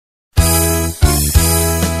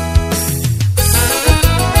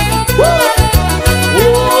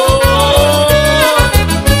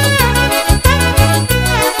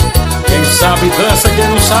dança, quem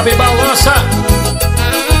não sabe balança.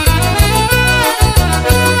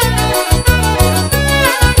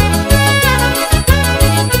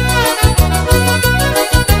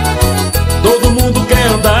 Todo mundo quer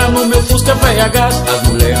andar no meu Fusca VH. As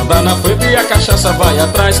mulheres andam na frente e a cachaça vai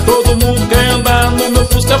atrás. Todo mundo quer andar no meu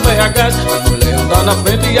Fusca VH. As mulheres andam na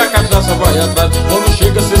frente e a cachaça vai atrás. Quando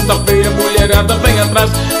chega sexta-feira, a mulherada vem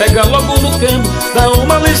atrás. Pega logo no câmbio, dá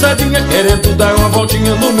uma lisadinha, querendo dar uma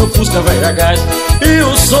voltinha no meu Fusca VH. E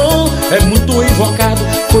o som é muito invocado,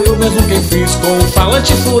 foi eu mesmo quem fiz com o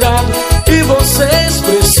falante furado. E vocês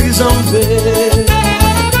precisam ver.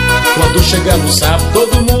 Quando chega no sábado,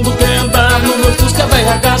 todo mundo quer andar no meu Fusca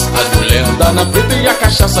VH. As mulheres andam na frente e a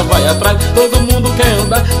cachaça vai atrás. Todo mundo quer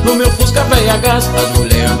andar no meu Fusca VH. As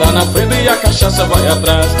mulheres andam na frente e a cachaça vai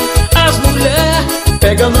atrás. As mulheres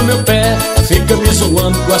pegam no meu pé, fica me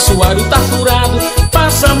zoando que o assoalho tá furado.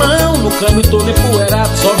 Passa a mão no câmbio todo empoeirado.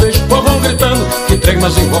 Só vejo o povão gritando, que trem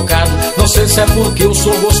mais invocado. Não sei se é porque eu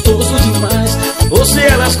sou gostoso demais, ou se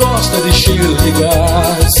elas gostam de cheiro de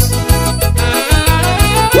gás.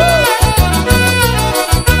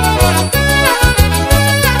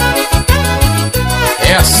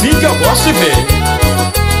 É assim que eu gosto de ver.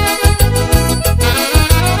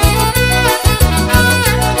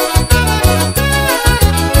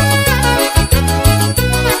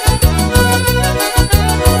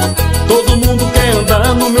 Todo mundo quer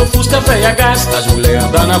andar no meu Fusca VH. As mulheres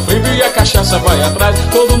andam na frente e a cachaça vai atrás.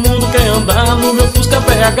 Todo mundo quer andar no meu Fusca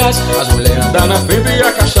VH. As mulheres andam na frente e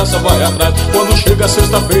a cachaça vai atrás. Quando chega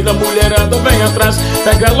sexta-feira, a mulherada vem atrás.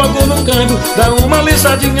 Pega logo no câmbio, dá uma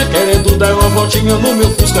lisadinha, querendo dar uma voltinha no meu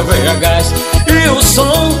Fusca VH. E o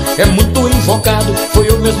som é muito invocado, foi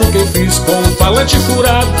eu mesmo quem fiz com o falante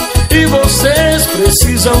furado. E vocês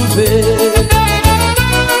precisam ver.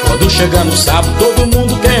 Quando chega no sábado, todo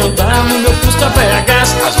mundo quer andar no meu Fusca VH.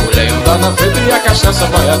 As mulheres andam na frente e a cachaça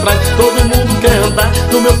vai atrás. Todo mundo quer andar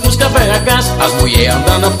no meu Fusca VH. As mulheres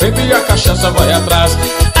andam na frente e a cachaça vai atrás.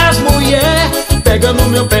 As mulheres pegam no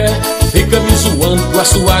meu pé, fica me zoando que o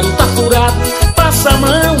assoalho tá furado. Passa a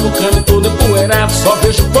mão no cano todo empoeirado. Só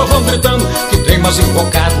vejo o povão gritando, que trem mais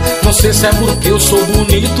invocado. Não sei se é porque eu sou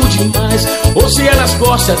bonito demais, ou se elas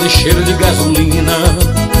gostam de cheiro de gasolina.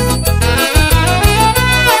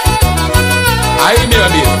 Aí, meu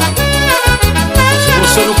amigo, se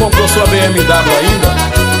você não comprou sua BMW ainda,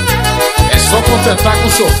 é só contentar com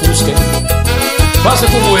seu Fusca, hein? Faça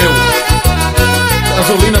como eu, a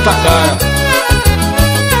gasolina tá cara.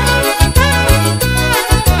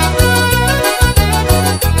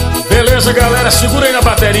 Beleza, galera, segura aí na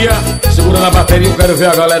bateria. Segura na bateria, eu quero ver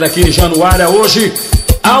a galera aqui em Januária hoje.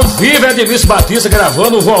 Ao vivo, Edimilson Batista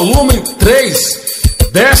gravando o volume 3.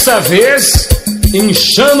 Dessa vez em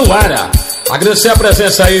Januária. Agradecer a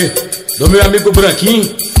presença aí do meu amigo Branquinho.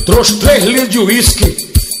 Trouxe 3 litros de uísque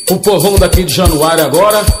pro povão daqui de Januária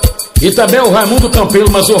agora. E também o Raimundo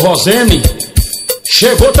Campelo, mas o Rosene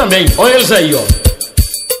chegou também. Olha eles aí, ó.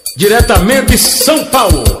 Diretamente de São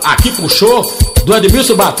Paulo. Aqui pro show do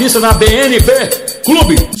Edimilson Batista na BNB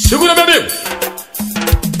Clube. Segura, meu amigo.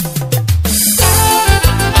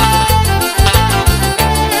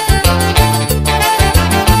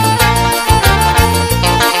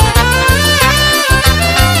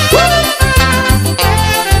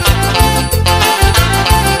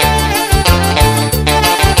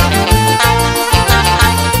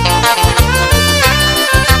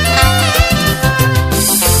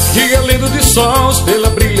 Só estrela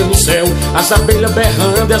brilha no céu, as abelhas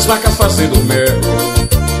berrando e as vacas fazendo mel.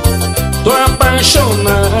 Tô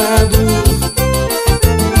apaixonado.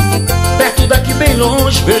 Perto daqui bem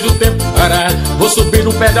longe, vejo o tempo parar. Vou subir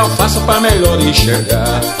no pé de alface pra melhor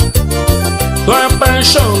enxergar. Tô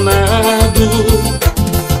apaixonado.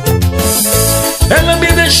 Ela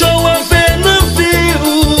me deixou a ver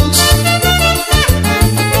navios.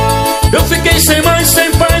 Eu fiquei sem mãe,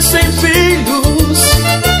 sem pai, sem filhos.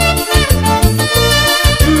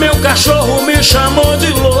 Meu cachorro me chamou de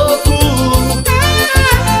louco.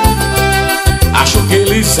 Acho que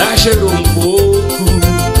ele exagerou um pouco.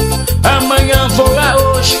 Amanhã vou lá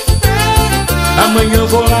hoje. Amanhã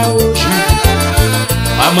vou lá hoje.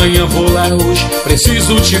 Amanhã vou lá hoje.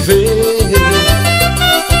 Preciso te ver.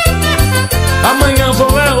 Amanhã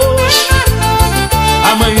vou lá hoje.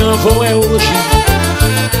 Amanhã vou é hoje.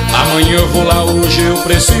 Amanhã vou lá hoje. Eu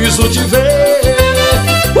preciso te ver.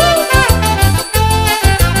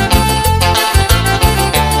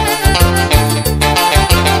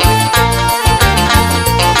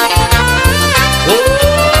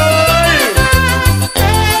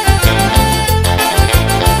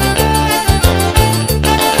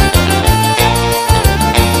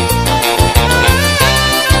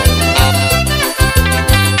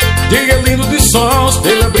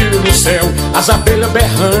 céu, as abelhas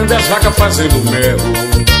berrando, as vacas fazendo mel.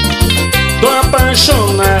 Tô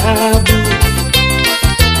apaixonado,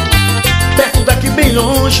 perto daqui bem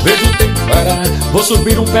longe, vejo o tempo parar. Vou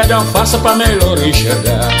subir um pé de alface pra melhor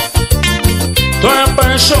enxergar. Tô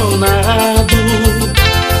apaixonado,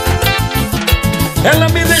 ela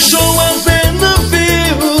me deixou a ver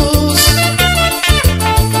navios.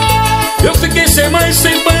 Eu fiquei sem mãe,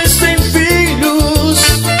 sem pai, sem filhos.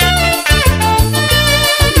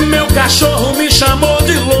 Meu cachorro me chamou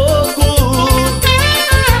de louco.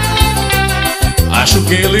 Acho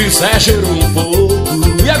que ele exagerou um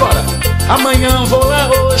pouco. E agora? Amanhã vou lá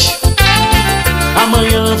hoje.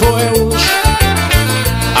 Amanhã vou é hoje.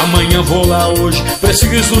 Amanhã vou lá hoje.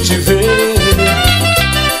 Preciso te ver.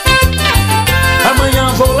 Amanhã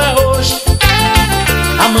vou lá hoje.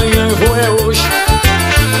 Amanhã vou é hoje.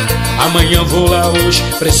 Amanhã vou lá hoje.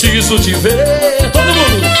 Preciso te ver. Todo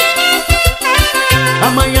mundo.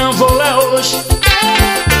 Amanhã vou lá hoje.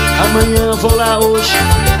 Amanhã vou lá hoje.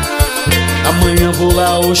 Amanhã vou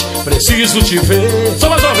lá hoje. Preciso te ver. Só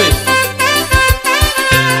mais uma vez.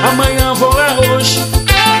 Amanhã vou lá hoje.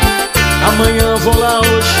 Amanhã vou lá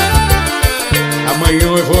hoje.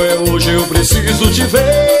 Amanhã eu vou é hoje. Eu preciso te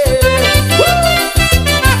ver.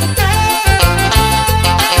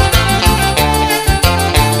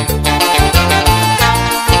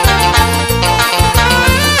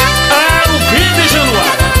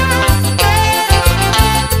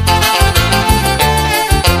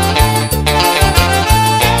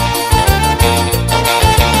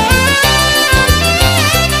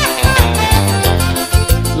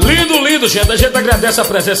 Gente, a gente agradece a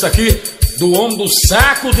presença aqui do homem do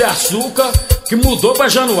saco de açúcar que mudou pra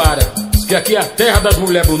Januária. Diz que aqui é a terra das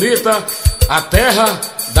mulheres bonitas, a terra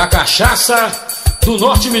da cachaça do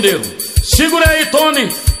norte mineiro. Segura aí, Tony.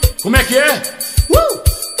 Como é que é?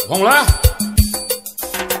 Vamos lá?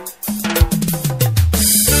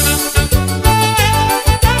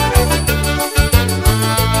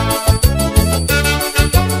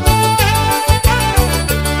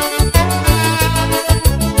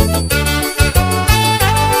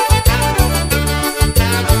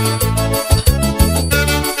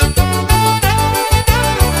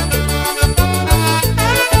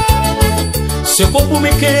 Seu corpo me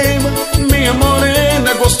queima, minha morena,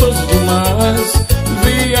 é gostoso demais.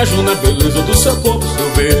 Viajo na beleza do seu corpo, seu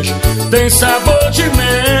beijo tem sabor de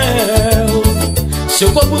mel.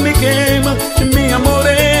 Seu corpo me queima, minha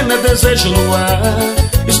morena, desejo no ar.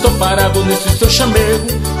 Estou parado nesse seu chamego,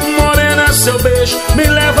 morena, seu beijo me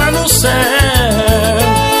leva no céu.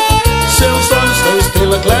 Seus olhos são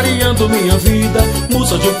estrela clareando minha vida,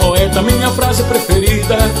 musa de um poeta, minha frase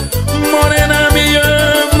preferida. Morena, me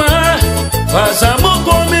ama, faz amor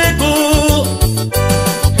comigo.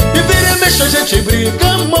 E vira e mexe, a gente briga,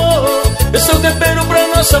 amor. Esse é o tempero pra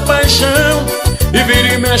nossa paixão. E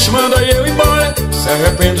vira e mexe, manda eu embora. Se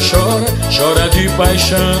arrepende, chora, chora de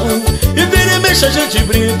paixão. E vira e mexe, a gente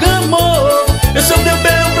briga, amor. Esse é o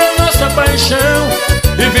tempero pra nossa paixão.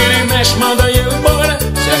 E vira e mexe, manda eu embora.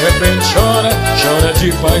 Se arrepende, chora, chora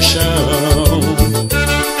de paixão.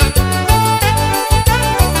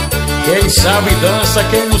 Quem sabe dança,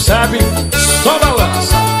 quem não sabe só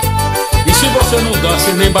balança. E se você não dança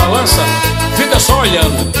e nem balança, fica só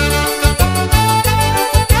olhando.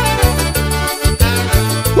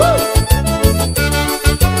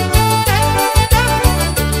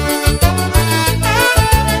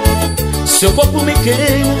 Seu corpo me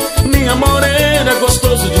queima, minha morena, é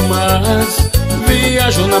gostoso demais.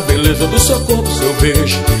 Viajo na beleza do seu corpo, seu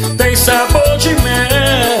beijo tem sabor de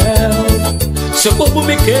mel. Seu corpo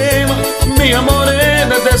me queima, minha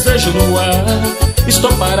morena, desejo no ar.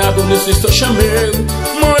 Estou parado nesse seu chamego,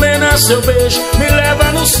 morena, seu beijo me leva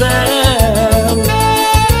no céu.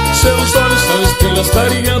 Seus olhos são estrelas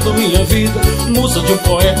clareando minha vida, musa de um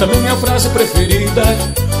poeta, minha frase preferida.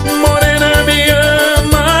 Morena, me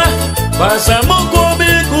ama, faz amor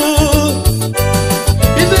comigo.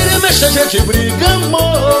 E vira e mexe, a gente briga,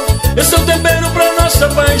 amor. Esse é o tempero pra nossa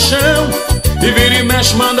paixão. E vira e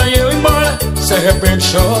mexe, manda eu embora. Se arrepende,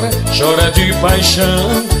 chora, chora de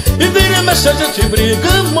paixão. E vira e mexe, a gente briga,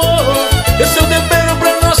 amor. Esse é o tempero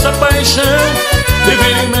pra nossa paixão. E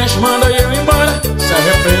vira e mexe, manda eu embora. Se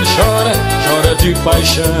arrepende, chora, chora de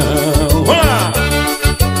paixão. Olá!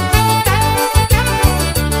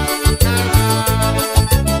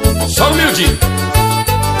 Só humildinho.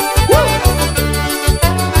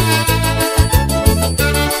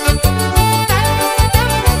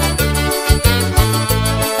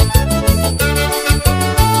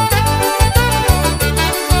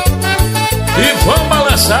 E vamos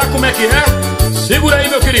balançar, como é que é? Segura aí,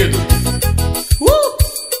 meu querido.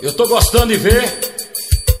 Eu tô gostando de ver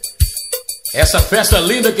Essa festa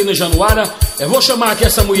linda aqui no Januária, eu vou chamar aqui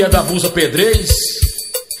essa mulher da blusa pedreis.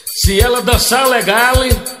 Se ela dançar legal,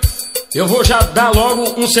 eu vou já dar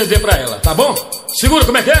logo um CD pra ela, tá bom? Segura,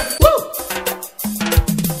 como é que é?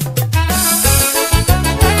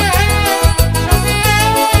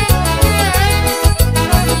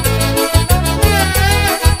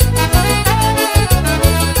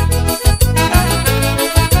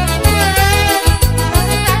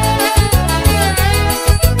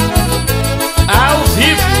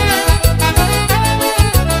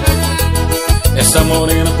 Essa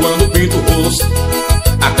morena quando pinta o rosto,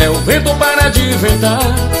 até o vento para de ventar.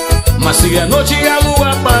 Mas se é noite a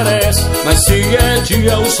lua aparece, mas se é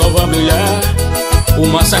dia o sol vai brilhar. O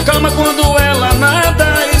mar se acalma quando ela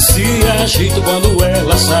nada e se agita quando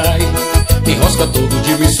ela sai. Me enrosca todo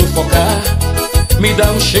de me sufocar, me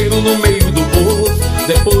dá um cheiro no meio do povo,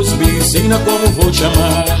 depois me ensina como vou te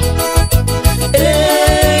amar.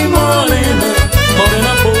 Ei morena,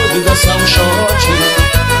 morena pode dançar um shot.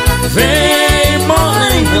 Vem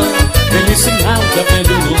morena, vem me ensinar o que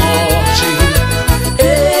aprendeu no norte.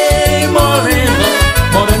 Ei morena,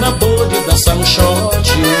 morena pode dançar um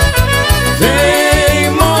shot. Vem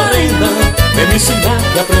morena, vem me ensinar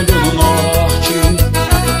o que aprendeu no norte.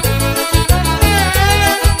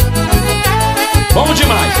 Bom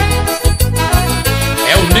demais.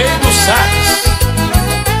 É o Nego Salles,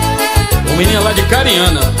 o menino lá de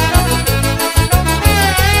Cariana.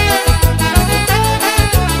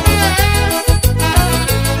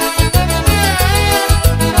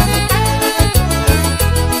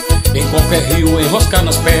 Em qualquer rio enroscar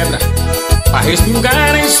nas pedras, pra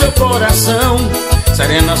respingar em seu coração.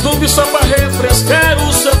 Serenas nuvens só pra refrescar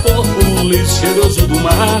o seu corpo liso, cheiroso do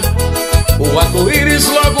mar. O arco-íris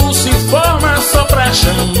logo se forma só pra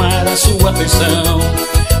chamar a sua atenção.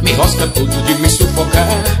 Me enrosca tudo de me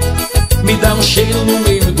sufocar, me dá um cheiro no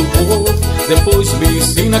meio do povo, depois me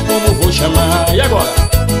ensina como vou chamar. E agora?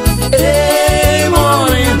 Ei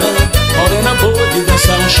morena, morena boa de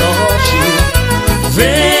dançar um shot.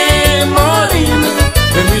 Vem morena,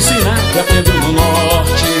 vem me ensinar que aprendeu no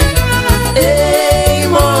norte. Ei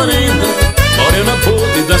morena, morena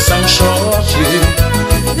pode dançar um shot.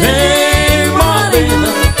 Vem morena,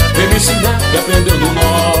 vem me ensinar que aprendeu no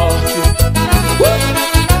norte. Oi!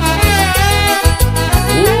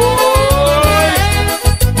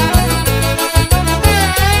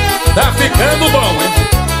 Tá ficando bom, hein?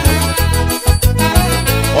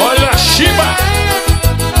 Olha a Chiba!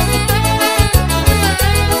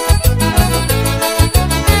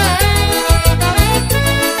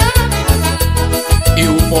 E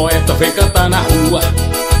o poeta vem cantar na rua,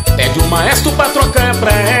 pede um maestro pra trocar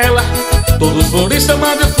pra ela. Todos floristas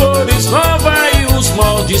mandam flores novas e os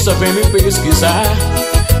modistas vêm me pesquisar.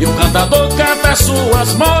 E o cantador canta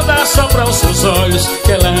suas modas só pra os seus olhos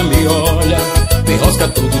que ela me olha. Me enrosca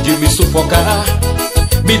tudo de me sufocar,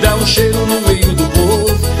 me dá um cheiro no meio do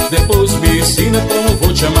povo, depois me ensina como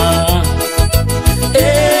vou te amar.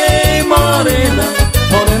 Ei morena,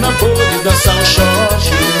 morena pode dançar um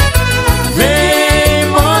shot. Vem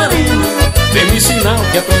morena, vem me ensinar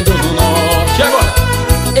o que aprendeu no norte. Agora!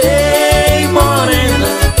 Ei morena,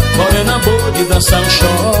 morena boa de dançar um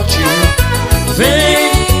shot.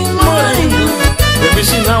 Vem morena, vem me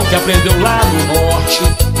ensinar o que aprendeu lá no norte.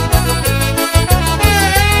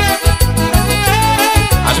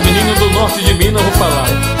 As meninas do norte de Minas eu vou falar.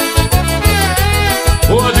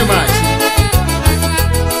 Boa demais.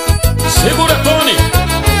 Segura, Tony.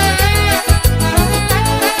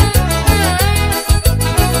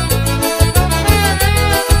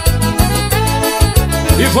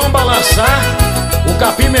 E vão balançar. O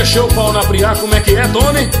capim mexeu o pau na priá. Como é que é,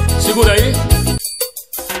 Tony? Segura aí.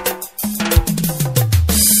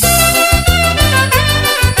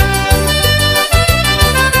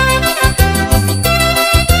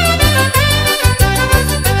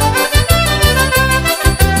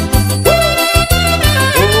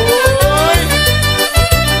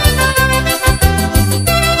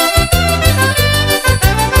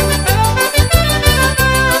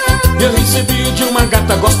 Eu recebi de uma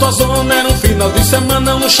gata gostosona, era um final de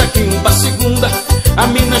semana, um check-in pra segunda. A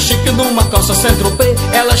mina chique numa calça Saint-Tropez,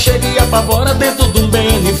 ela chega e apavora dentro de um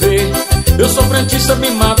BNV. Eu sou frentista, me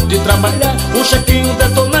mato de trabalhar, um check-in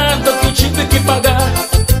detonado que tive que pagar.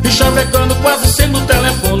 E chavecando quase sem no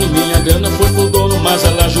telefone, minha grana foi pro dono, mas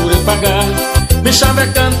ela jurei pagar. Me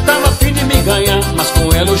chavecando, tava a fim de me ganhar, mas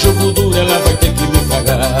com ela o jogo duro, ela vai ter que me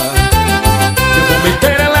pagar. Eu vou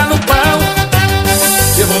meter ela no pau,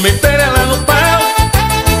 eu vou meter ela no pau.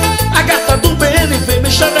 A gata do BNV me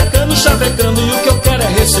chavecando, chavecando, e o que eu quero é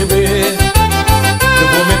receber. Eu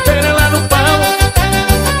vou meter ela no pau,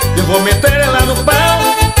 eu vou meter ela no pau.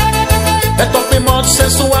 É top modo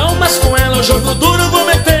sensual, mas com ela eu jogo duro, vou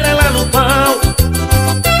meter ela no pau.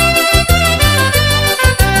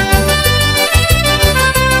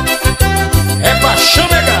 É paixão,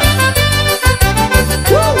 nega.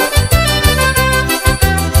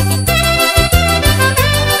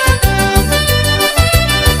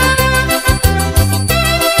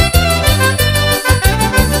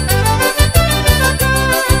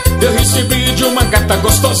 Eu recebi de uma gata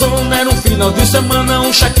gostosona, era um final de semana,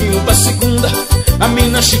 um chequinho pra segunda. A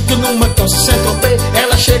mina chique numa calça centropê,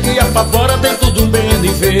 ela chega e apavora dentro de um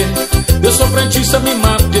BNV. Eu sou frentista, me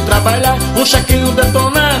mato de trabalhar, um chequinho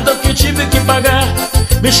detonado que tive que pagar.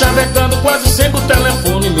 Me chavecando quase sempre o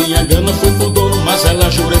telefone, minha grana foi pro dono, mas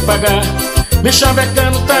ela jurei pagar. Me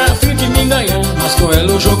chavecando, tá a fim de me ganhar, mas com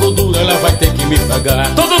ela eu jogo duro, ela vai ter que me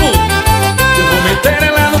pagar. Todo mundo! Eu vou meter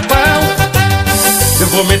ela no pau, eu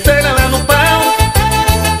vou meter ela no pau.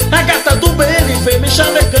 A gata do BNV me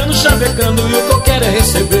chavecando, chavecando, e o que eu quero é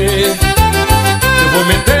receber. Eu vou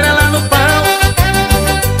meter ela no pau,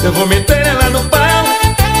 eu vou meter ela no pau.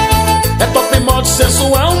 É top modo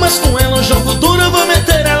sensual, mas com ela um jogo duro, eu vou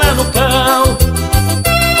meter ela no pau.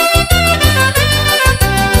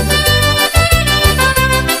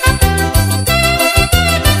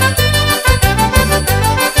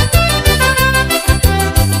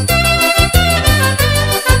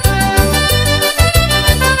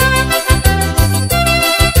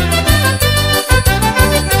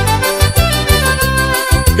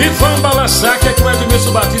 E vamos balançar, que é com o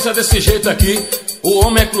Edimilson Batista desse jeito aqui. O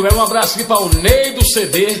homem é cruel, um abraço aqui para o Ney do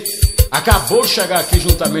CD. Acabou de chegar aqui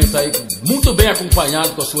juntamente aí, muito bem acompanhado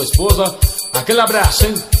com a sua esposa. Aquele abraço,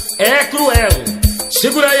 hein? É cruel.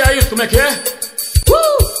 Segura aí, como é que é?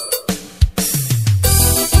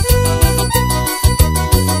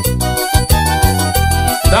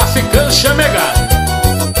 Tá ficando chamegado.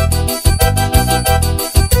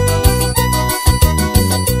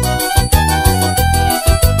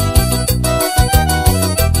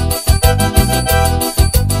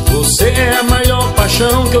 Você é a maior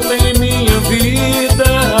paixão que eu tenho em minha vida.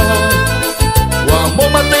 O amor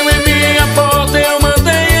bateu em minha porta e eu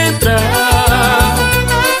mandei entrar,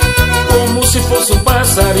 como se fosse um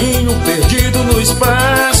passarinho perdido no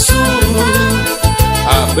espaço,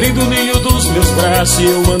 abrindo o ninho dos meus braços e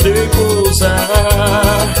eu mandei pousar.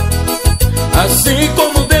 Assim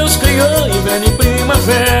como Deus criou inverno e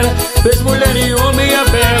primavera, fez mulher e homem, a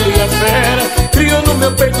bela e a fera, criou no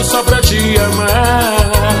meu peito só pra te amar.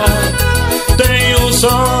 Tenho os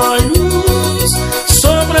olhos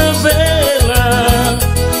só pra vê-la,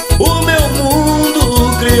 o meu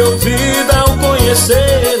mundo criou vida ao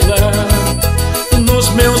conhecê-la. Nos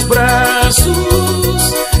meus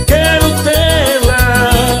braços quero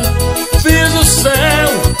tê-la, fiz o céu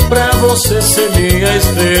pra você ser minha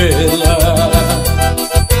estrela.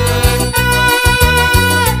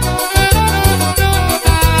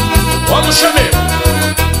 Olha o chaveiro.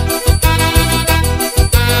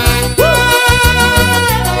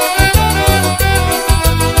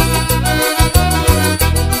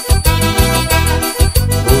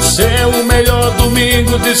 Você é o melhor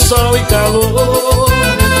domingo de sol e calor,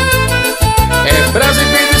 é brasa e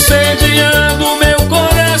vida incendiando o meu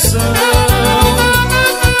coração.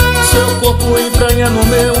 Seu corpo entranha no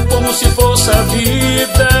meu como se fosse a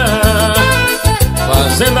vida,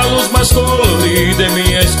 fazendo a luz mais colorida em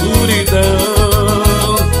minha escuridão.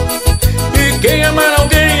 E quem amar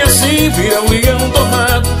alguém assim vira um leão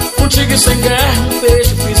domado, contigo sem garra, um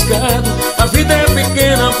peixe fisgado. A vida é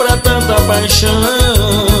pequena pra tanta paixão.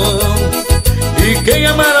 E quem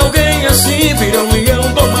amar alguém assim vira um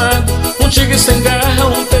leão domado, contigo sem garra,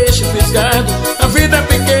 um peixe fisgado. A vida é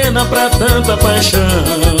pequena pra tanta paixão.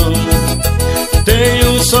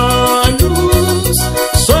 Tenho os olhos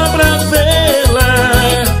só pra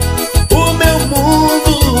vê-la, o meu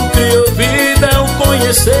mundo criou vida ao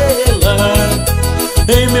conhecê-la.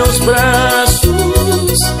 Em meus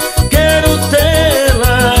braços quero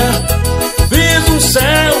tê-la, fiz um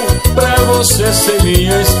céu pra você ser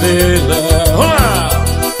minha estrela. Olá!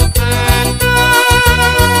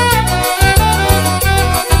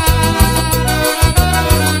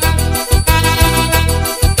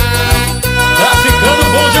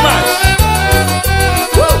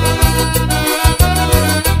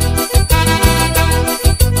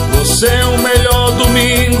 Você é o melhor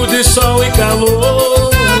domingo de sol e calor,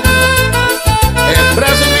 é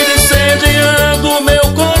brasa me incendiando o meu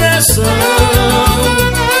coração.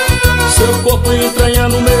 Seu corpo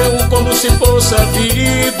entranhando o meu como se fosse a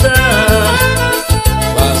vida,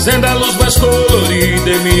 fazendo a luz mais colorida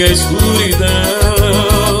em minha escuridão.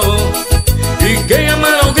 E quem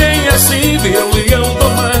amar alguém assim vira um leão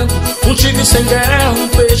domado, um tigre sem garra, um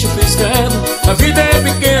peixe fisgado.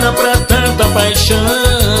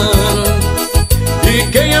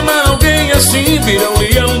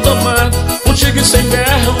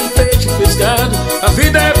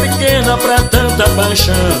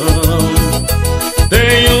 paixão.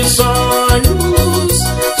 Tenho os olhos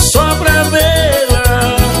só pra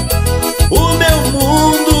vê-la. O meu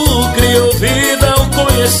mundo criou vida ao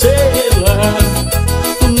conhecê-la.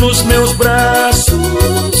 Nos meus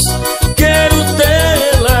braços quero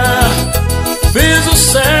tê-la. Fiz o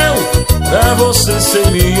céu pra você ser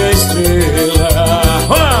minha estrela.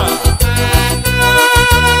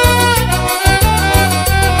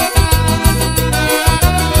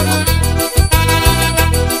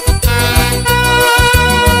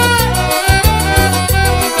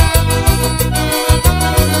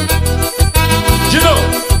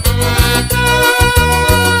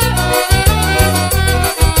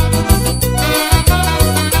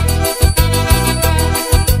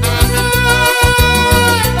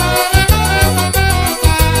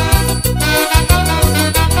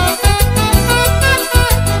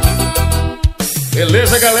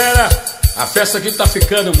 Beleza, galera? A festa aqui tá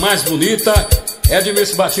ficando mais bonita.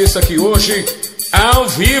 Edimilson Batista aqui hoje, ao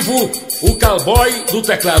vivo, o Cowboy do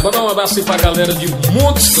Teclado. Vou dar um abraço pra galera de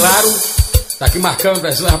Montes Claros. Tá aqui marcando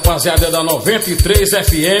a rapaziada da 93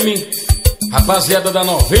 FM, rapaziada da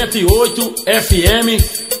 98 FM.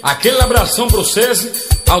 Aquele abração pra vocês,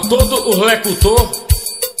 ao todo o locutor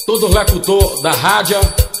da rádio,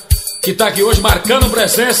 que tá aqui hoje marcando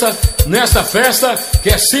presença nesta festa, que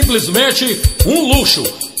é simplesmente um luxo.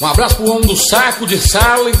 Um abraço pro homem do saco de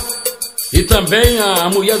sal e também a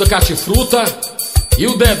mulher do catifruta e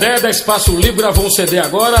o Dedé da Espaço Livre gravou um CD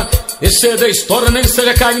agora. Esse CD estoura, nem que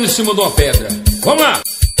seja caindo em cima de uma pedra. Vamos lá!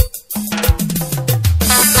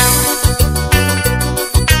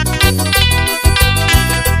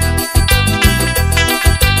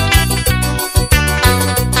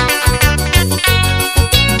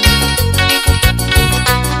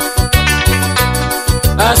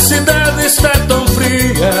 A cidade está tão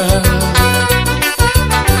fria,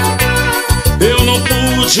 eu não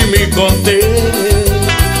pude me conter.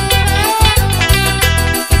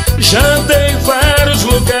 Já andei em vários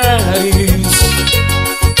lugares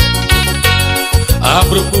à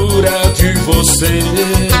procura de você.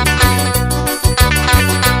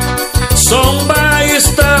 Só um bar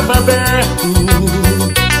estava aberto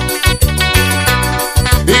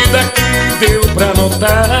e daqui deu pra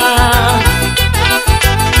notar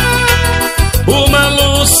uma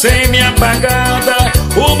luz semi-apagada,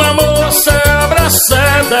 uma moça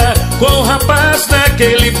abraçada com um rapaz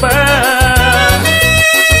naquele bar.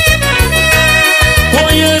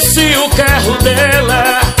 Conheci o carro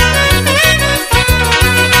dela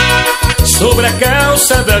sobre a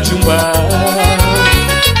calçada de um bar.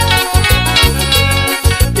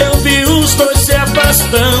 Eu vi os dois se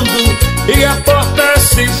afastando e a porta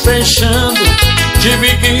se fechando.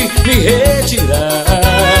 Tive que me retirar.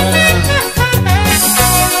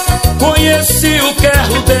 Conheci o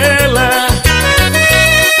carro dela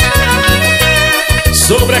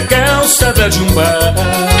sobre a calçada de um bar.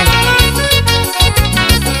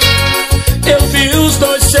 Eu vi os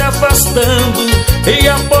dois se afastando e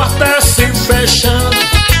a porta se fechando.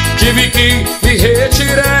 Tive que me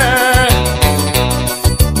retirar.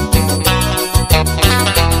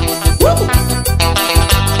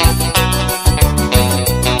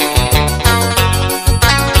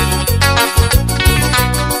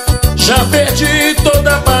 Já perdi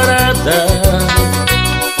toda a parada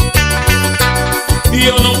e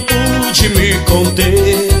eu não pude me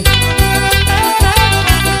conter.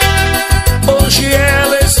 Hoje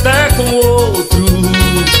ela está com outro.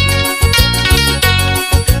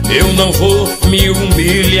 Eu não vou me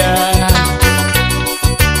humilhar.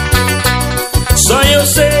 Só eu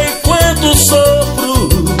sei quanto sofro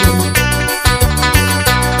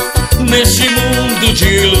neste mundo de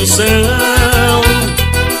ilusão.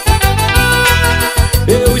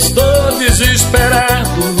 Eu estou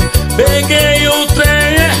desesperado, peguei o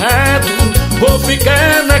trem errado, vou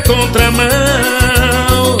ficar na contramão.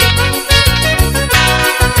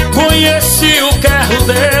 Conheci o carro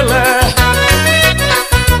dela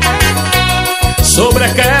sobre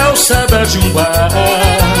a calçada de um bar.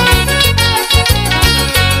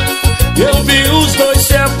 Eu vi os dois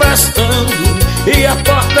se afastando e a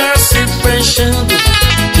porta se fechando.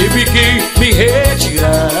 Tive que me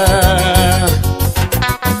retirar.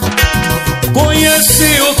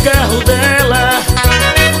 Conheci o carro dela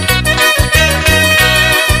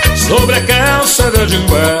sobre a calçada de um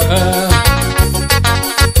bar.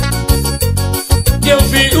 Eu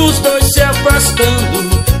vi os dois se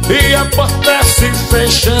afastando e a porta se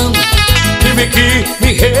fechando. Tive que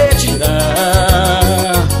me retirar.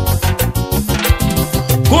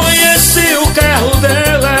 Conheci o carro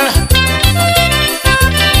dela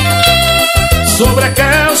sobre a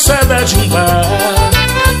calçada de um bar.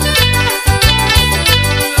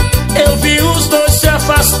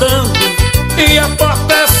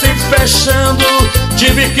 fechando,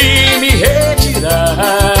 tive que me retirar.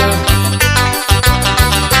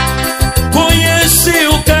 Conheci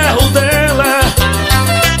o carro dela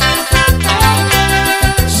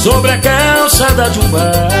sobre a calçada de um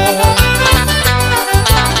bar.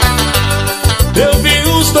 Eu vi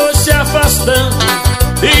os dois se afastando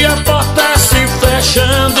e a porta se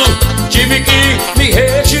fechando, tive que me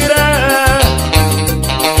retirar.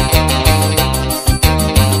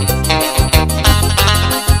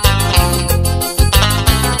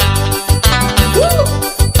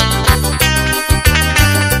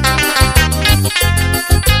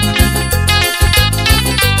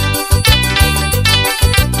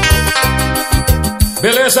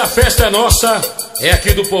 Beleza, a festa é nossa, é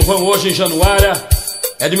aqui do povão hoje em Januária.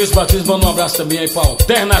 Edimilson Batista, manda um abraço também aí pra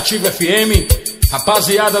Alternativa FM,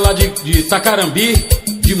 rapaziada lá de Itacarambi,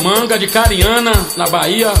 de Manga, de Cariana, na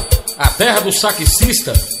Bahia, a terra do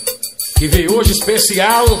saxista, que veio hoje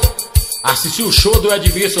especial assistir o show do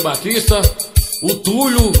Edimilson Batista, o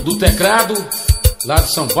Túlio do Teclado, lá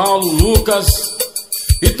de São Paulo, o Lucas,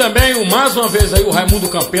 e também mais uma vez aí o Raimundo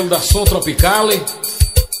Campelo da Som Tropicale.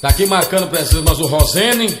 Tá aqui marcando presença, mas o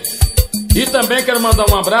Rosene. E também quero mandar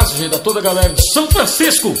um abraço, gente, a toda a galera de São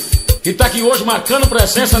Francisco, que tá aqui hoje marcando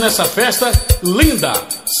presença nessa festa linda,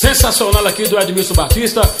 sensacional aqui do Edimilson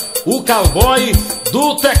Batista, o Cowboy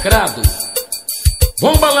do Teclado.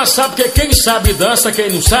 Vamos balançar, porque quem sabe dança, quem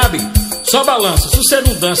não sabe, só balança. Se você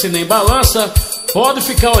não dança e nem balança, pode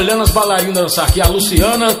ficar olhando as bailarinas dançar aqui, a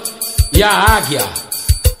Luciana e a Águia.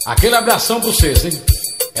 Aquele abração pra vocês, hein?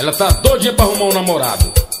 Ela tá doidinha pra arrumar um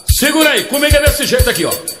namorado. Segura aí, comigo é desse jeito aqui,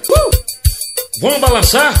 ó. Vamos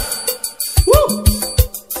balançar?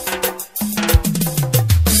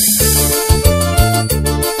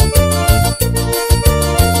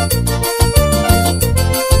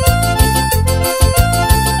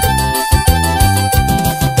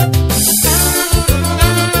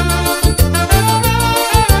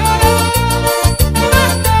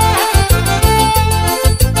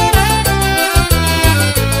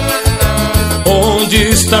 Onde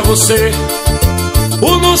está você?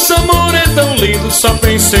 O nosso amor é tão lindo, só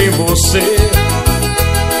penso em você,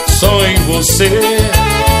 só em você.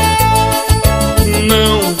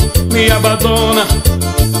 Não me abandona,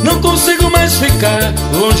 não consigo mais ficar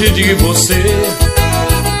longe de você,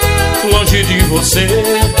 longe de você.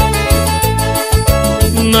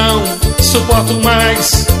 Não suporto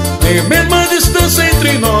mais, nem mesmo a distância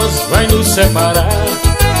entre nós vai nos separar,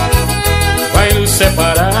 vai nos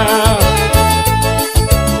separar.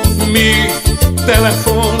 Me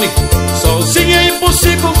telefone, sozinha é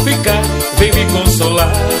impossível ficar. Vem me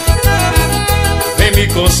consolar, vem me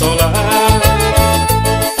consolar.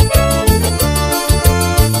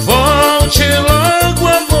 Volte logo,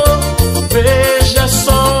 amor, veja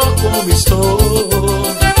só como estou.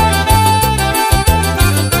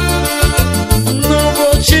 Não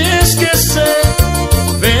vou te esquecer,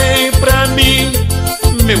 vem pra mim,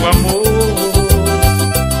 meu amor.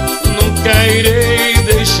 Nunca irei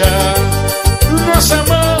deixar nosso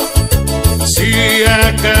amor se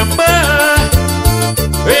acabar.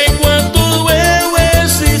 Enquanto eu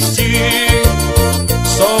existir,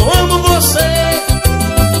 só amo você.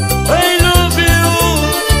 I love you.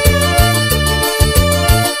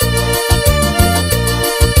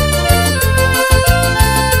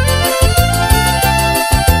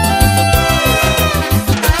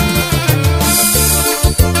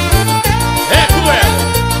 É com ela.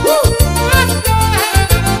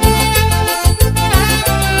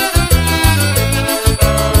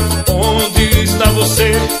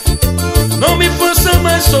 Você não me faça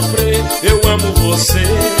mais sofrer. Eu amo você,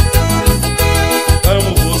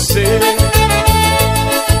 amo você.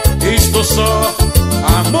 Estou só,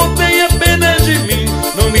 amor, tenha pena de mim.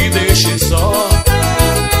 Não me deixe só,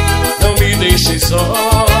 não me deixe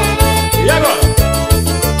só. E agora?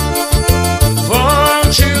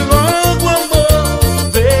 Volte logo, amor,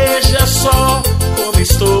 veja só como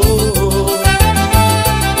estou.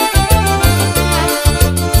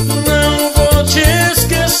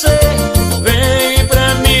 Vem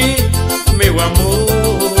pra mim, meu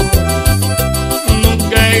amor.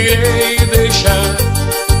 Nunca irei deixar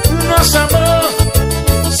nosso amor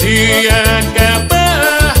se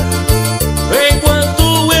acabar.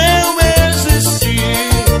 Enquanto eu existir,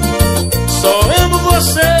 só amo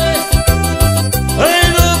você.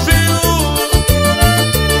 I love you.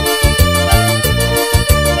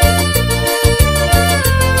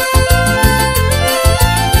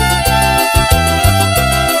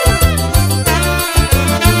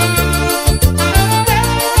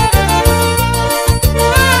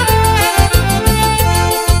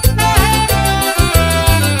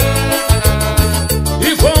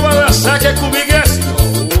 comigo é assim,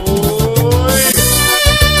 oi.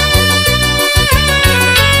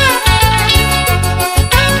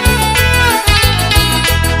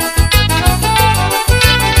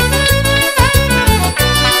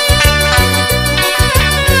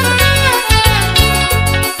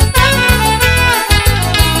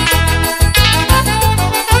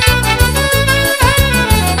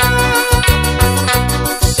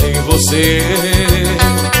 Você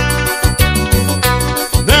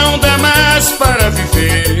não dá mais para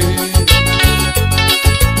viver,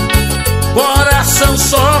 coração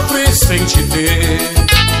sofre sem te ter,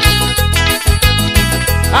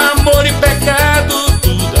 amor e pecado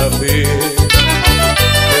tudo a ver.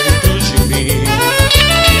 Dentro de mim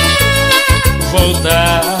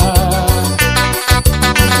voltar,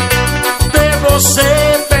 ter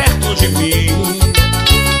você perto de mim,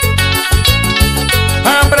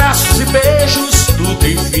 abraços e beijos, tudo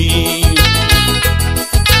enfim.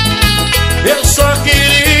 Eu só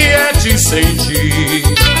queria te sentir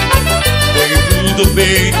dentro do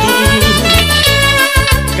peito,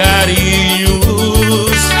 carinhos.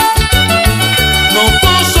 Não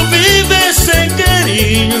posso viver sem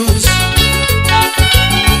carinhos,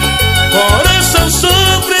 coração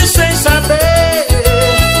sofre sem saber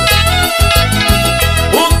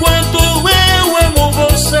o quanto eu amo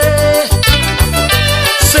você.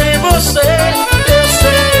 Sem você eu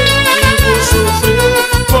sei que vou sofrer.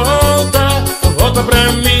 Volta, volta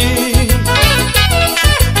pra mim.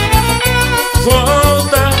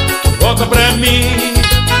 Volta, volta pra mim.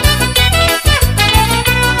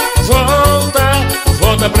 Volta,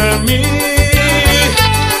 volta pra mim,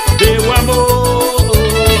 meu amor.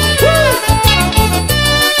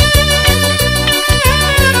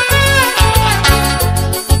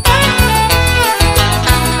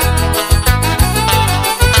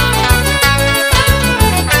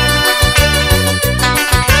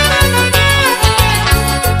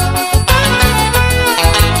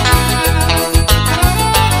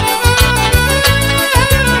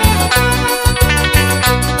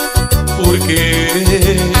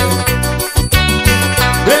 Porque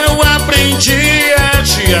eu aprendi a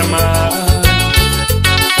te amar,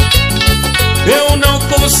 eu não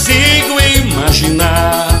consigo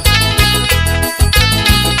imaginar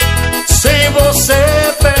sem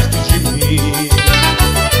você perto de mim.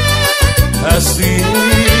 Assim,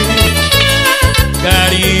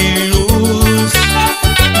 carinhos,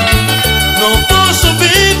 não posso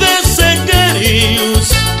viver sem carinhos.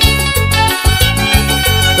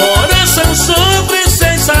 Coração sofre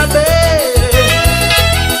sem saber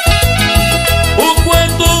o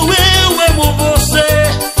quanto eu amo você.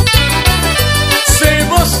 Sem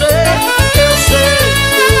você eu sei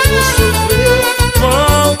que eu vou sofrer.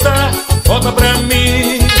 Volta, volta pra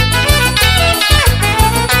mim.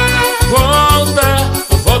 Volta,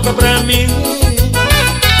 volta pra mim.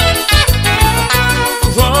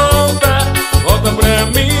 Volta, volta pra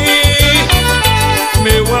mim,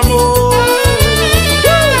 meu amor.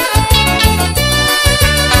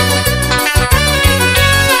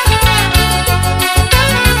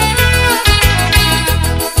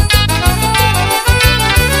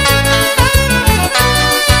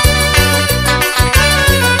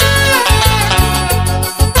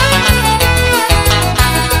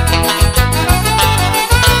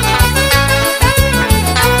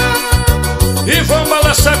 E vamos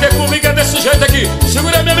balançar que é comigo, é desse jeito aqui.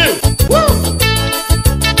 Segura, meu amigo.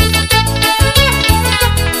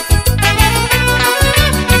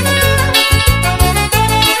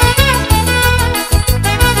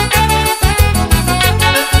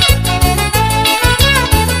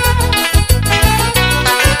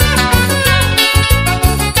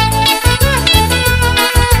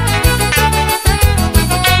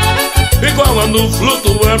 Igual a nuvem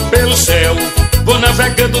flutuando pelo céu, vou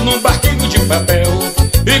navegando num barquinho de papel.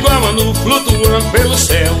 Igual a nuvem flutuando pelo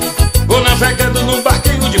céu, vou navegando num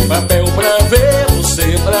barquinho de papel. Pra ver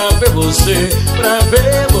você, pra ver você, pra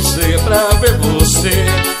ver você, pra ver você.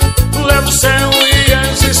 Leva o céu e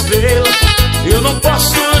as estrelas, eu não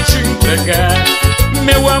posso te entregar.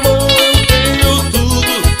 Meu amor, eu tenho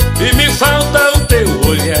tudo e me falta o teu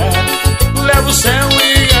olhar. Leva o céu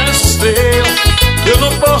e as estrelas, eu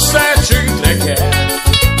não posso te entregar.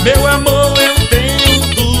 Meu amor, eu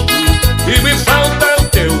tenho tudo e me falta o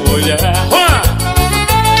teu olhar.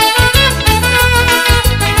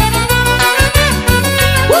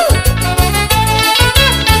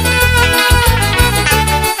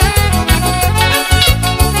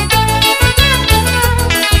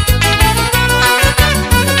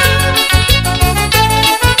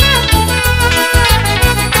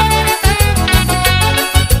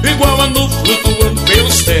 Igual a nuvem flutuando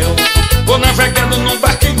pelo céu, vou navegando num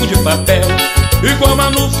barquinho de papel. igual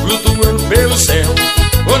Manu flutuando pelo céu,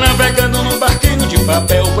 ou navegando num barquinho de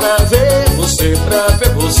papel. Pra ver você, pra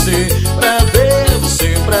ver você, pra ver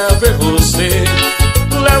você, pra ver você.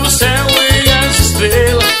 Lá o céu e as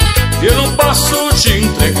estrelas eu não posso te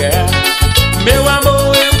entregar. Meu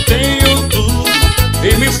amor, eu tenho tudo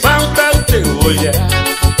e me falta o teu olhar.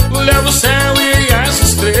 Lá o céu e as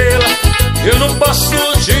estrelas eu não posso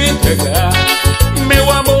te entregar.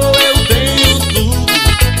 Meu amor, eu tenho tudo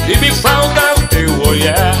e me falta o teu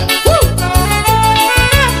olhar.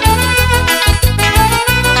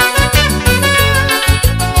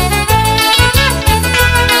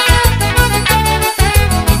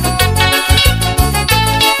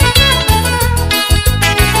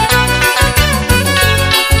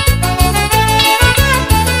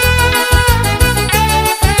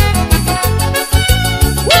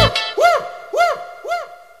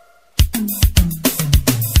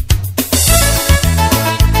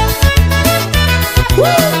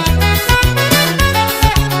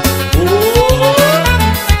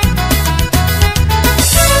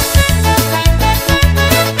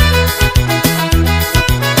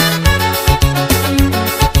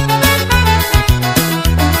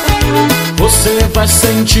 Você vai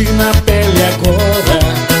sentir na pele agora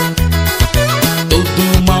todo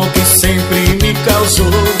o mal que sempre me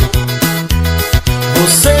causou.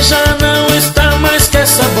 Você já não está mais com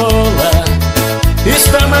essa bola,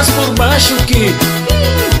 está mais por baixo que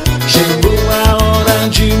chegou a hora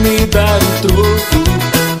de me dar o troco.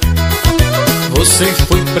 Você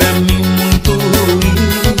foi pra mim muito ruim,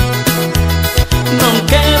 não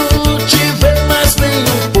quero te ver mais nem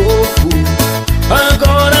um pouco.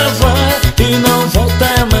 Agora vai e não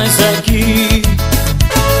volta mais aqui.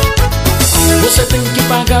 Você tem que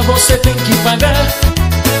pagar, você tem que pagar.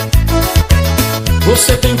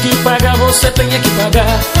 Você tem que pagar, você tem que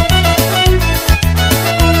pagar.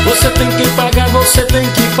 Você tem que pagar, você tem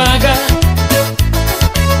que pagar.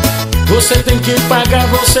 Você tem que pagar,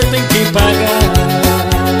 você tem que pagar.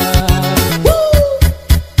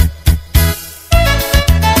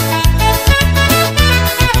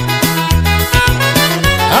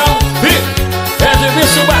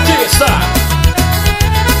 Edimilson Batista.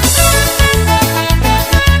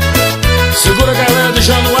 Segura a galera de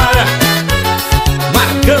Januária,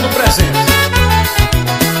 marcando presente.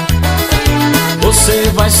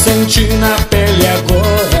 Você vai sentir na pele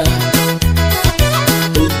agora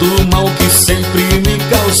todo o mal que sempre me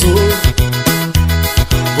causou.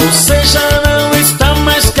 Você já não está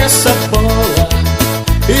mais com essa bola,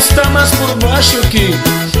 está mais por baixo que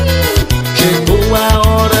chegou a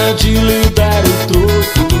hora de lhe dar o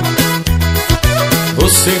troco.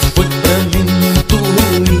 Você foi pra mim muito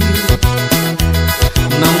ruim,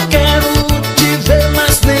 não quero te ver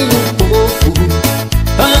mais nem um pouco.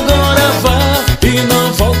 Agora vá e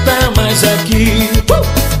não volta mais aqui.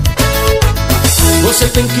 Você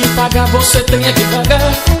tem que pagar, você tem que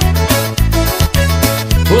pagar.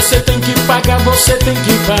 Você tem que pagar, você tem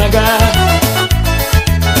que pagar.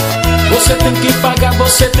 Você tem que pagar,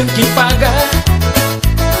 você tem que pagar.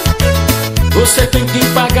 Você tem que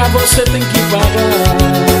pagar, você tem que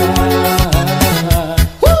pagar.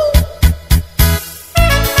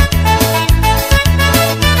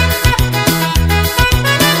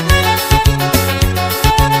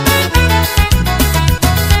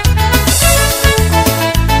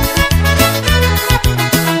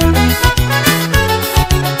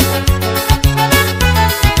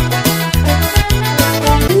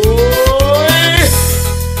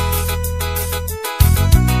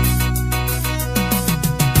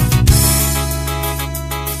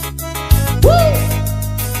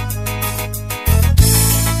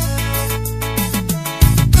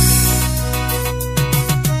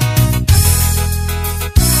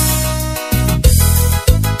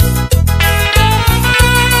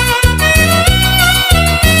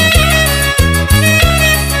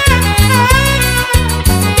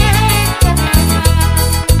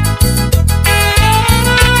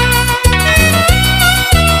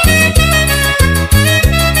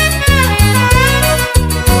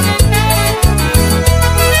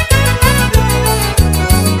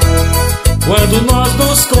 Quando nós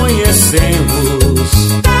nos conhecemos,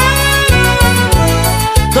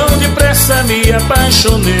 tão depressa me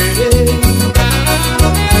apaixonei.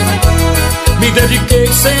 Me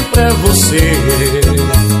dediquei sempre a você,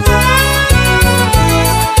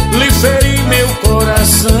 lhe feri meu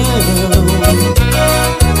coração.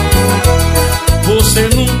 Você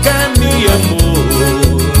nunca me amou,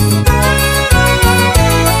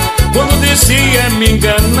 quando dizia me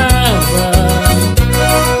enganava.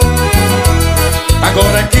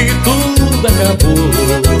 Agora que tudo acabou,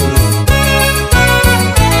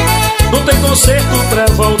 não tem conserto pra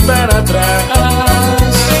voltar atrás.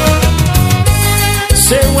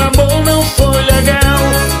 Seu amor não foi legal,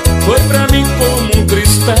 foi pra mim como um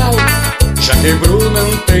cristal. Já quebrou,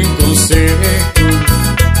 não tem conserto.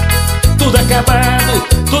 Tudo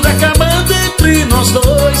acabado entre nós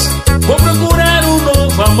dois. Vou procurar um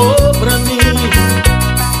novo amor pra mim,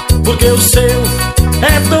 porque o seu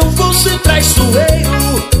é tão falso e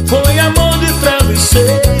traiçoeiro. Foi amor de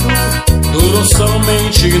travesseiro, durou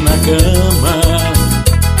somente na cama.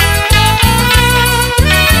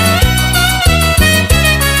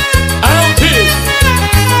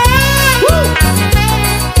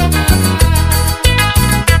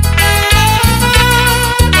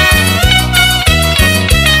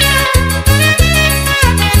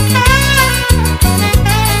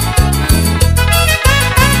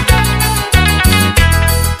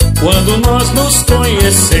 Quando nós nos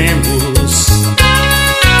conhecemos,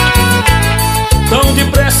 tão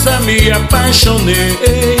depressa me apaixonei.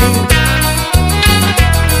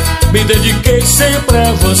 Me dediquei sempre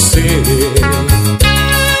a você,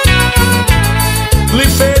 lhe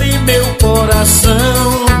feri meu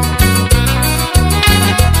coração.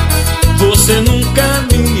 Você nunca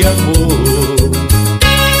me amou.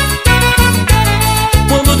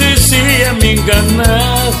 Quando dizia me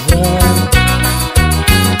enganava.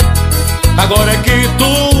 Agora que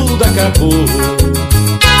tudo acabou,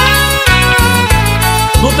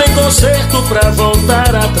 não tem conserto pra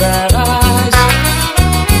voltar atrás.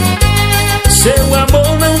 Seu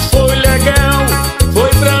amor não foi legal, foi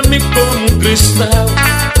pra mim como um cristal.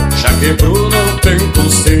 Já quebrou, não tem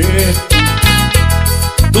conserto.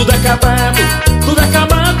 Tudo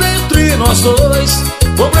acabado entre nós dois.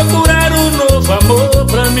 Vou procurar um novo amor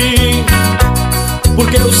pra mim,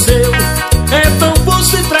 porque o seu é tão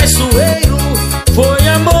falso e traiçoeiro. Foi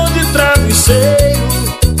amor de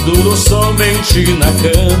travesseiro, durou somente na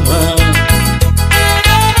cama.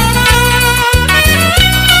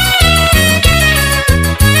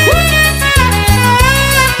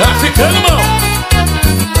 Tá ficando bom.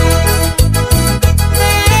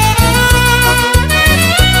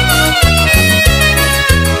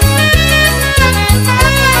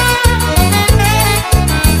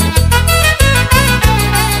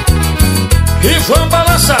 E vamos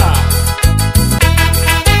balançar.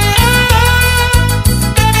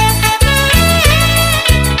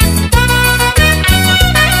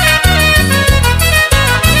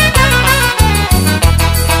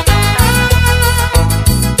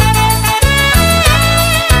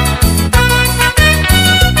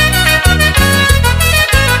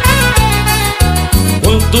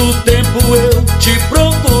 Quanto tempo eu te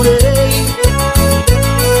procurei,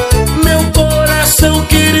 meu coração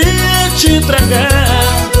queria te entregar.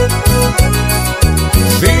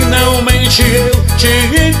 Finalmente eu te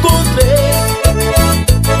encontrei,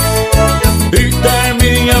 e da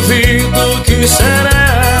minha vida o que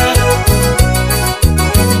será?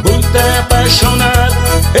 Muito apaixonado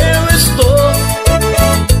eu estou,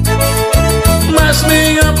 mas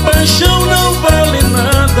minha paixão não vale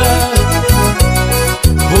nada.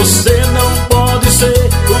 Você não pode ser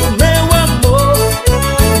o meu amor,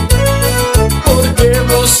 porque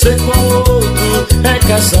você com outro é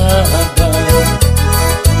casada.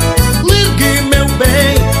 Largue meu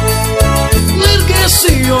bem, largue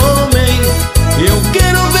esse homem. Eu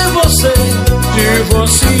quero ver você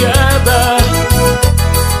divorciada.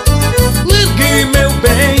 Largue meu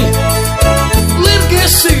bem, largue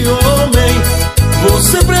esse homem.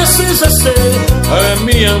 Você precisa ser a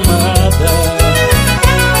minha amada.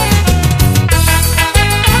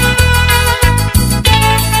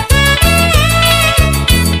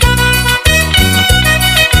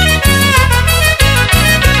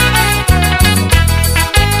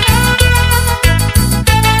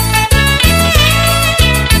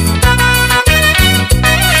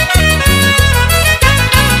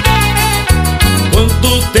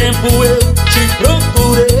 Eu te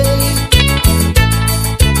procurei,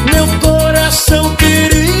 meu coração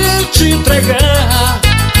queria te entregar.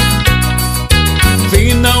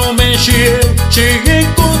 Finalmente eu te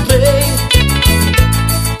encontrei,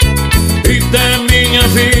 e da minha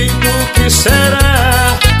vida o que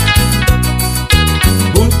será?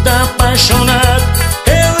 Muito apaixonado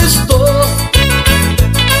eu estou,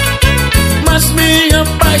 mas minha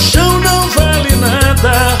paixão não vale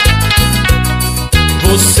nada.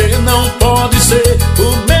 Você não pode ser o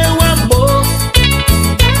meu amor,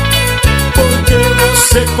 porque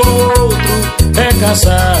você com outro é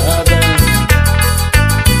casada.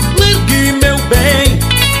 Largue meu bem,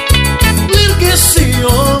 largue esse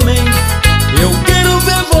homem. Eu quero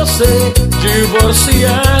ver você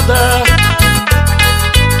divorciada.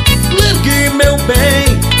 Largue meu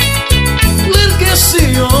bem,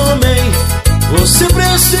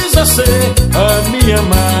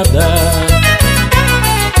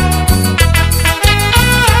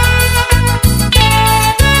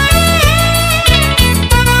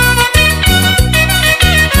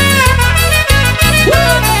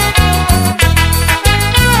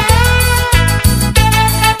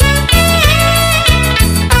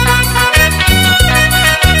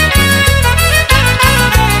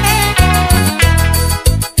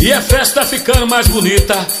 festa tá ficando mais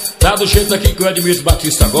bonita, tá do jeito aqui que o Edimilson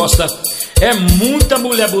Batista gosta. É muita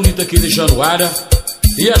mulher bonita aqui de Januária.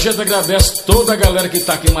 E a gente agradece toda a galera que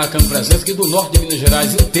tá aqui marcando presença, aqui do norte de Minas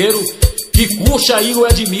Gerais inteiro, que curte aí o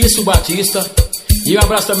Edimilson Batista. E um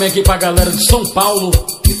abraço também aqui pra galera de São Paulo,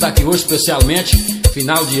 que tá aqui hoje especialmente,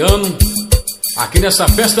 final de ano, aqui nessa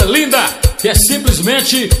festa linda, que é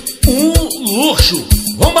simplesmente um luxo.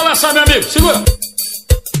 Vamos balançar, meu amigo, segura!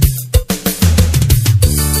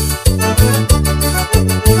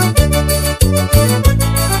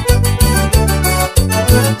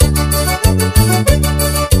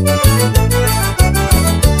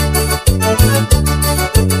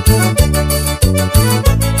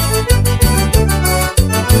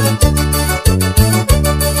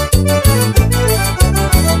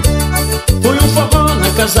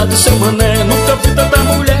 Casa de seu mané, nunca vi tanta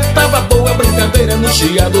mulher. Tava boa a brincadeira no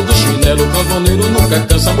chiado do chinelo. Candoneiro nunca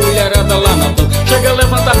cansa, mulherada lá na tanca chega a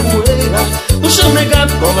levantar poeira. No chão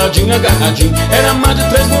negado, coladinho, agarradinho. Era mais de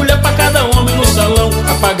 3 mulheres pra cada homem no salão.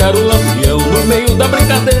 Apagaram o lampião no meio da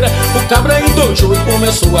brincadeira. O cabra endojou e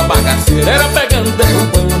começou a bagaceira. Era pegando,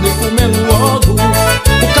 derrubando e comendo logo.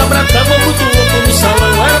 O cabra tava muito louco no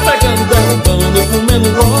salão. Era pegando, derrubando e comendo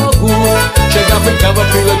logo. Chegava e ficava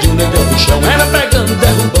fila de um negão no chão. Era pegando,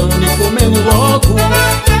 derrubando e comendo logo.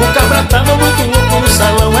 O cabra tava muito louco no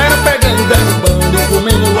salão. Era pegando, derrubando e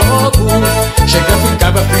comendo logo. Chegava e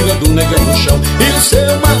ficava fila do negão no chão. E o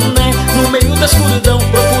seu mané, no meio da escuridão,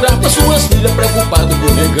 procurava suas filhas, preocupado com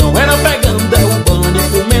o negão. Era pegando, derrubando e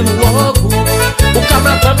comendo logo. O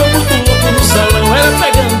cabra tava muito louco no salão. Era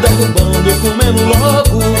pegando, derrubando e comendo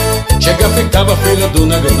logo. Chegava e ficava fila do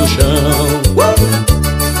negão no chão.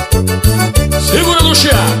 Segura no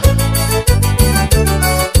chiado.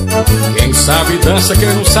 Quem sabe dança, quem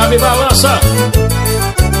não sabe balança.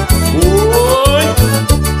 Oi.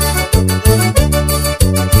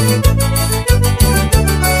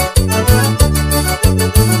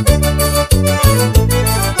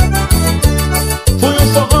 Foi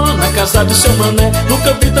um forró na casa de seu mané.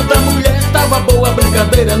 Nunca vi tanta mulher. Tava boa a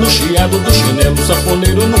brincadeira no chiado do chinelo. O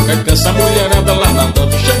sanfoneiro nunca cansa, a mulherada lá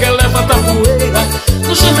nadando chega e levanta a poeira.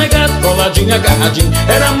 No chamegado, coladinho, agarradinho.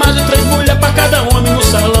 Era mais de 3 mulheres pra cada homem no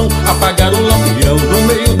salão. Apagaram o lampião no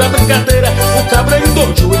meio da brincadeira. O cabra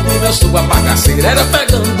endojou e começou a bagaceira. Era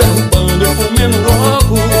pegando, derrubando e comendo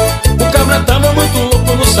logo. O cabra tava muito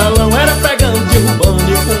louco no salão. Era pegando,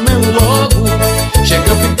 derrubando e comendo logo.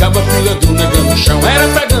 Chega, ficava filha do negão no chão. Era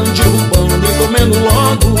pegando, derrubando e comendo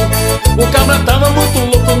logo. O cabra tava muito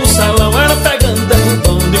louco no salão. Era pegando,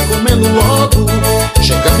 derrubando e comendo logo.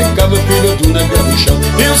 Chega, ficava filha do negão no chão.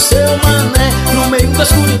 E o seu mané, no meio da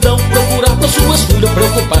escuridão, procurava suas filhas,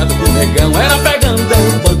 preocupado com o negão. Era pegando,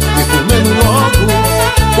 derrubando e comendo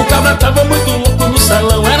logo. O cabra tava muito louco no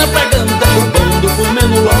salão. Era pegando, derrubando e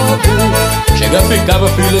comendo logo. Chega, ficava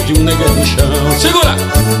filha de um negão no chão. Segura!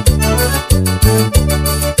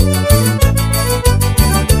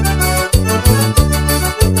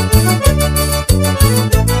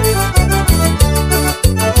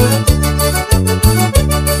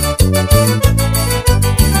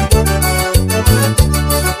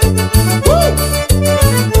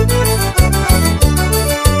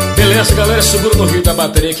 Beleza, galera, segura no rio da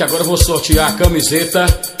bateria que agora eu vou sortear a camiseta.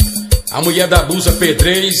 A mulher da blusa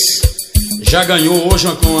P3 já ganhou hoje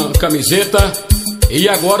uma camiseta. E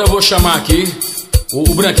agora eu vou chamar aqui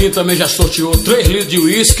o Branquinho, também já sorteou 3 litros de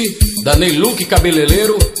uísque da Neyluque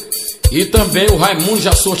Cabeleireiro. E também o Raimundo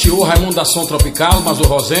já sorteou, o Raimundo da Som Tropical, mas o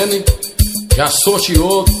Rosene já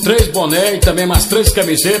sorteou 3 boné e também mais 3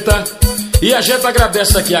 camisetas. E a gente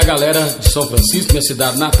agradece aqui a galera de São Francisco, minha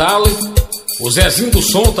cidade natal. O Zezinho do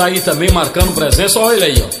Som tá aí também marcando presença. Olha ele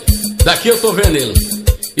aí, ó. Daqui eu tô vendo ele.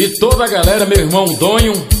 E toda a galera, meu irmão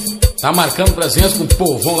Donho, tá marcando presença com o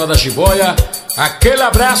povão lá da Jiboia. Aquele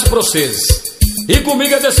abraço pra vocês. E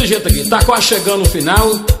comigo é desse jeito aqui. Tá quase chegando o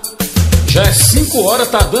final. Já é 5 horas,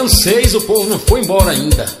 tá dando 6. O povo não foi embora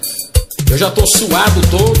ainda. Eu já tô suado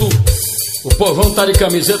todo. O povão tá de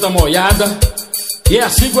camiseta molhada. E é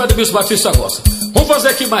assim que o Edimilson Batista gosta. Vamos fazer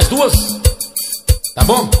aqui mais 2? Tá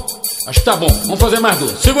bom? Acho que tá bom, vamos fazer mais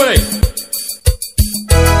 2. Segura aí.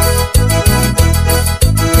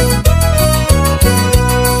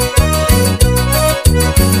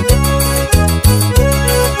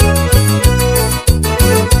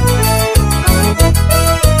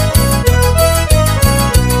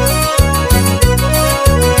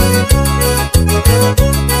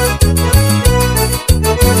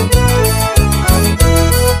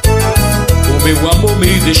 O meu amor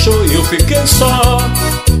me deixou e eu fiquei só.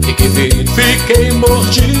 Fiquei ferido, fiquei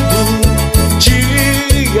mordido.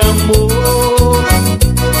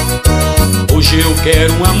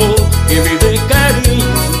 quero um amor que me dê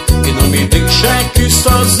carinho e não me deixe aqui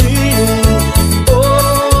sozinho.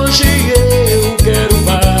 Hoje eu quero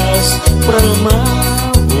paz pra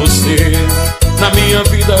amar você. Na minha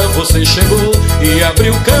vida você chegou e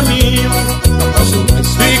abriu caminho. Não posso mais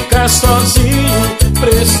ficar sozinho,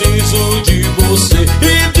 preciso de você.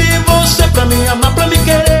 E de você pra me amar, pra me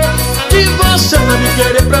querer. De você pra me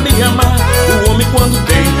querer, pra me amar. O homem quando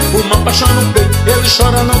tem uma paixão no peito, ele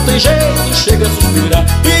chora, não tem jeito, chega a suspirar.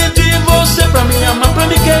 E de você pra me amar, pra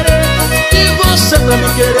me querer. De você pra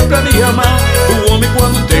me querer, pra me amar. O homem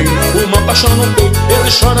quando tem uma paixão no peito,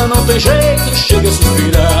 ele chora, não tem jeito, chega a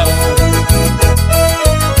suspirar.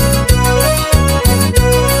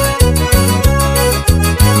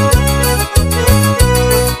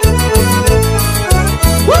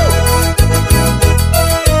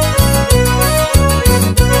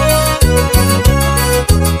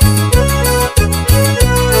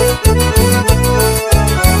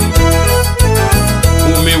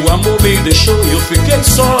 Me deixou e eu fiquei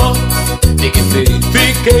só, fiquei feio,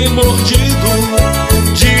 fiquei mordido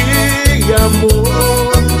de amor.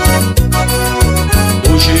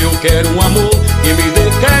 Hoje eu quero um amor que me dê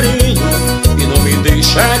carinho e não me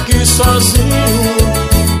deixe aqui sozinho.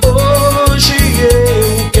 Hoje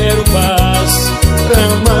eu quero paz pra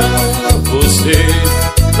amar você.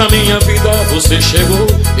 Na minha vida você chegou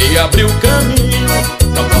e abriu caminho.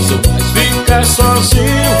 Não posso mais ficar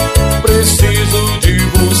sozinho, preciso de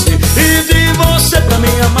você. E de você pra me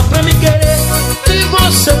amar, pra me querer. De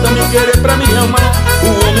você pra me querer, pra me amar. O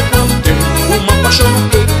homem quando tem uma paixão no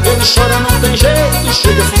peito, ele chora, não tem jeito,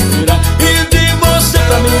 chega a suspirar. E de você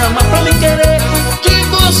pra me amar, pra me querer. De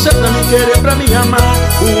você pra me querer, pra me amar.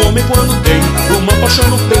 O homem quando tem uma paixão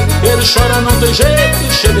no peito, ele chora, não tem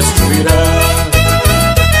jeito, chega a suspirar.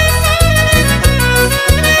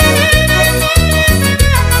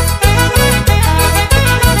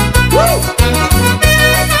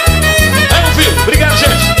 Obrigado,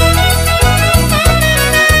 gente.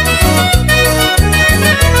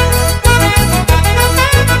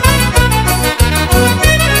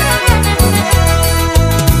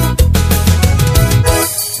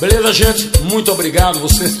 Beleza, gente? Muito obrigado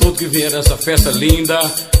vocês todos que vieram nessa festa linda.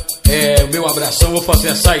 O meu abração, vou fazer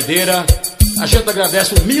a saideira. A gente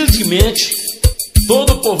agradece humildemente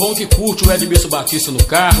todo o povão que curte o Edimilson Batista no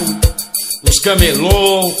carro, os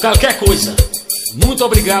camelô, qualquer coisa. Muito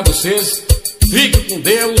obrigado a vocês. Fique com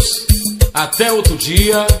Deus, até outro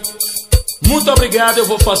dia. Muito obrigado, eu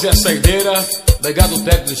vou fazer a saideira. Obrigado o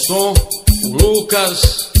técnico de som, o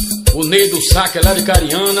Lucas, o Ney do Saque lá de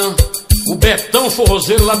Cariana, o Betão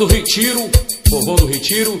Forrozeiro lá do Retiro, povão do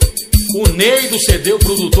Retiro, o Ney do CD, o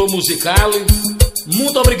produtor musical.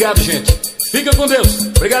 Muito obrigado, gente. Fica com Deus.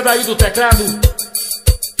 Obrigado aí do teclado,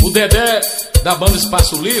 o Dedé da banda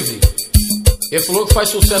Espaço Livre. Ele falou que faz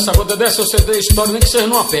sucesso agora. Dedé, seu CD história, nem que seja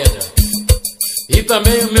numa pedra. E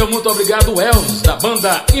também o meu muito obrigado, Elvis, da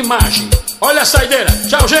banda Imagem. Olha a saideira.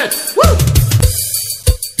 Tchau, gente.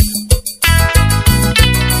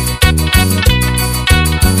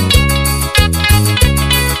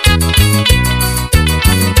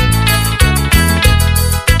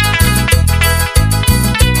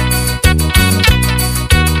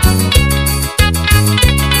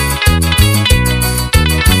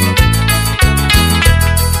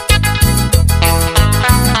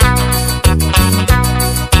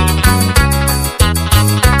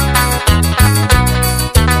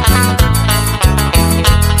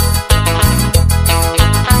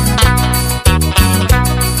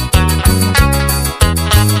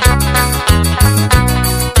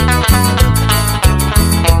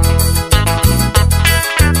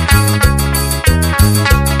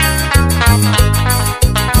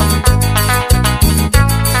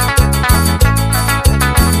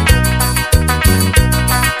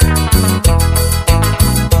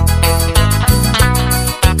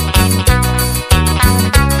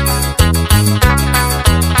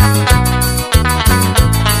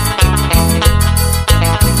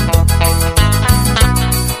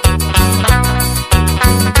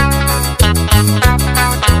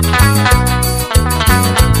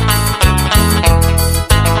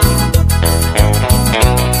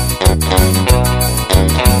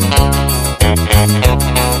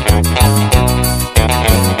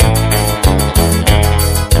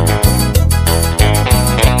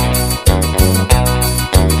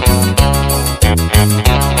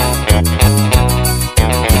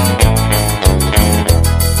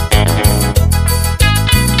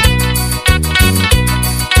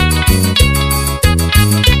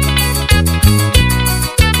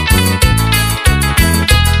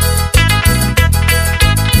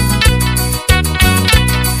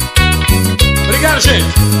 Obrigado, gente.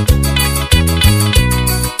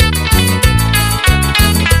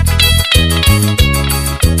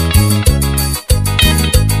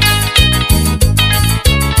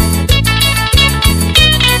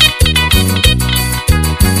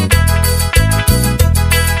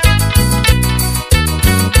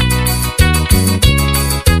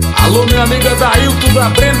 Alô, minha amiga Dailton da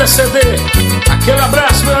Brenda CD. Aquele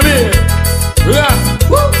abraço, meu amigo.